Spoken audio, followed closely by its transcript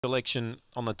selection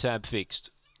on the tab fixed.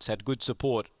 It's had good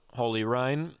support. Holy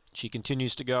Rain. She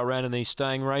continues to go around in these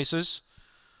staying races.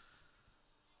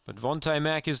 But Vontae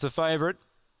Mack is the favourite.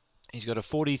 He's got a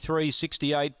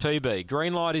 43.68 PB.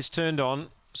 Green light is turned on.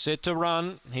 Set to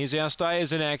run. Here's our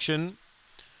stayers in action.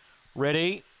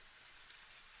 Ready.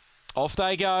 Off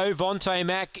they go. Vontae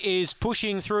Mack is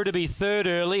pushing through to be third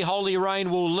early. Holy Rain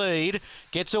will lead.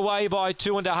 Gets away by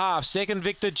 2.5. Second,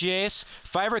 Victor Jess.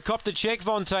 Favourite cop to check.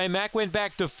 Vontae Mack went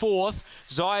back to fourth.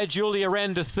 Zaya Julia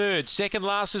ran to third. Second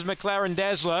last is McLaren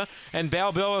Dazzler. And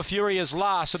Balboa Fury is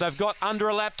last. So they've got under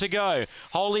a lap to go.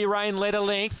 Holy Rain led a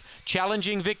length.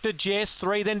 Challenging Victor Jess.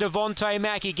 3 then to Vontae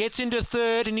Mack. He gets into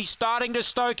third and he's starting to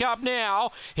stoke up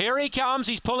now. Here he comes.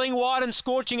 He's pulling wide and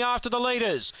scorching after the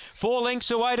leaders. 4 lengths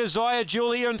away to Zaya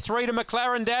Julia and 3 to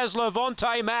McLaren Dazzler.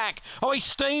 Vontae Mack. Oh, he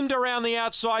steamed around the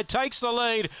outside. Takes the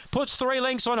lead. Puts 3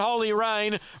 lengths on Holy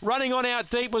Rain. Running on out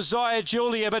deep was Zaya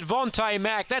Julia, but Vontae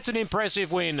Mack, that's an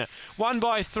impressive win. 1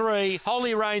 by 3.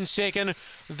 Holy Rain second.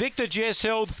 Victor Jess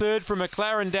held third from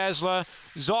McLaren Dazzler.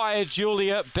 Zaya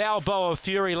Julia, Balboa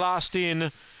Fury last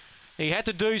in. He had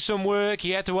to do some work.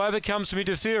 He had to overcome some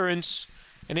interference.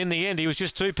 And in the end, he was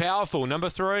just too powerful. Number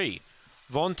 3,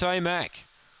 Vontae Mack.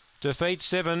 Defeats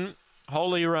 7,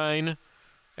 Holy Rain.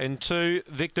 And 2,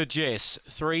 Victor Jess.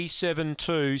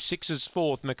 3-7-2. 6 is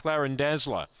fourth, McLaren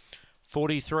Dazzler.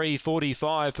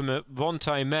 43.45 from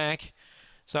Vontae Mack.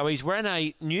 So he's ran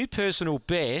a new personal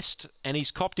best and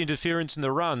he's copped interference in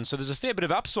the run. So there's a fair bit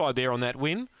of upside there on that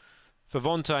win for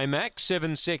Vontae Mack.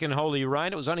 7 second Holy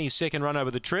Rain. It was only his second run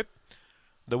over the trip.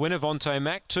 The winner, Vontae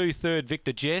Mack. 2 third,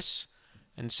 Victor Jess.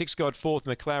 And 6 got fourth,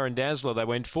 McLaren Dazzler. They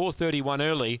went 4.31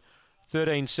 early.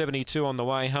 13.72 on the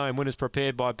way home. Winners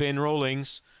prepared by Ben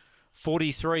Rawlings.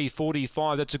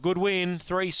 43.45. That's a good win.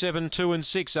 3, 7, 2 and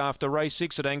 6 after race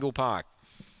 6 at Angle Park.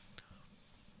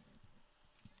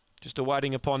 Just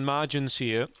awaiting upon margins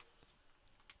here.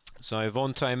 So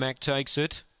Vontae Mack takes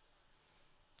it.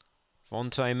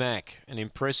 Vontae Mack, an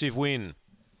impressive win.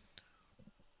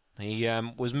 He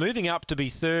was moving up to be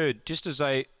third just as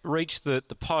they reached the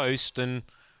post, and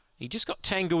he just got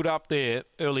tangled up there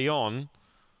early on.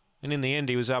 And in the end,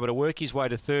 he was able to work his way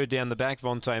to third down the back,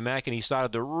 Vontae Mack, and he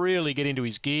started to really get into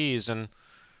his gears. And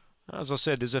as I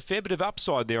said, there's a fair bit of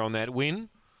upside there on that win.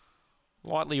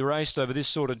 Lightly raced over this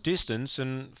sort of distance,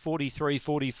 and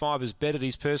 43.45 has bettered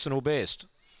his personal best.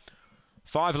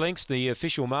 5 lengths, the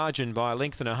official margin by a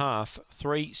length and a half.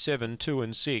 3, 7, 2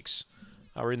 and 6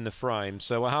 are in the frame.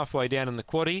 So we're halfway down in the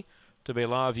quaddie. To be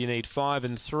alive, you need 5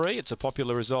 and 3. It's a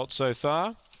popular result so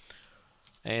far.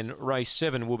 And race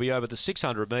 7 will be over the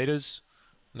 600 metres.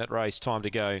 And that race time to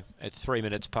go at 3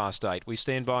 minutes past 8. We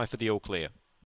stand by for the all clear.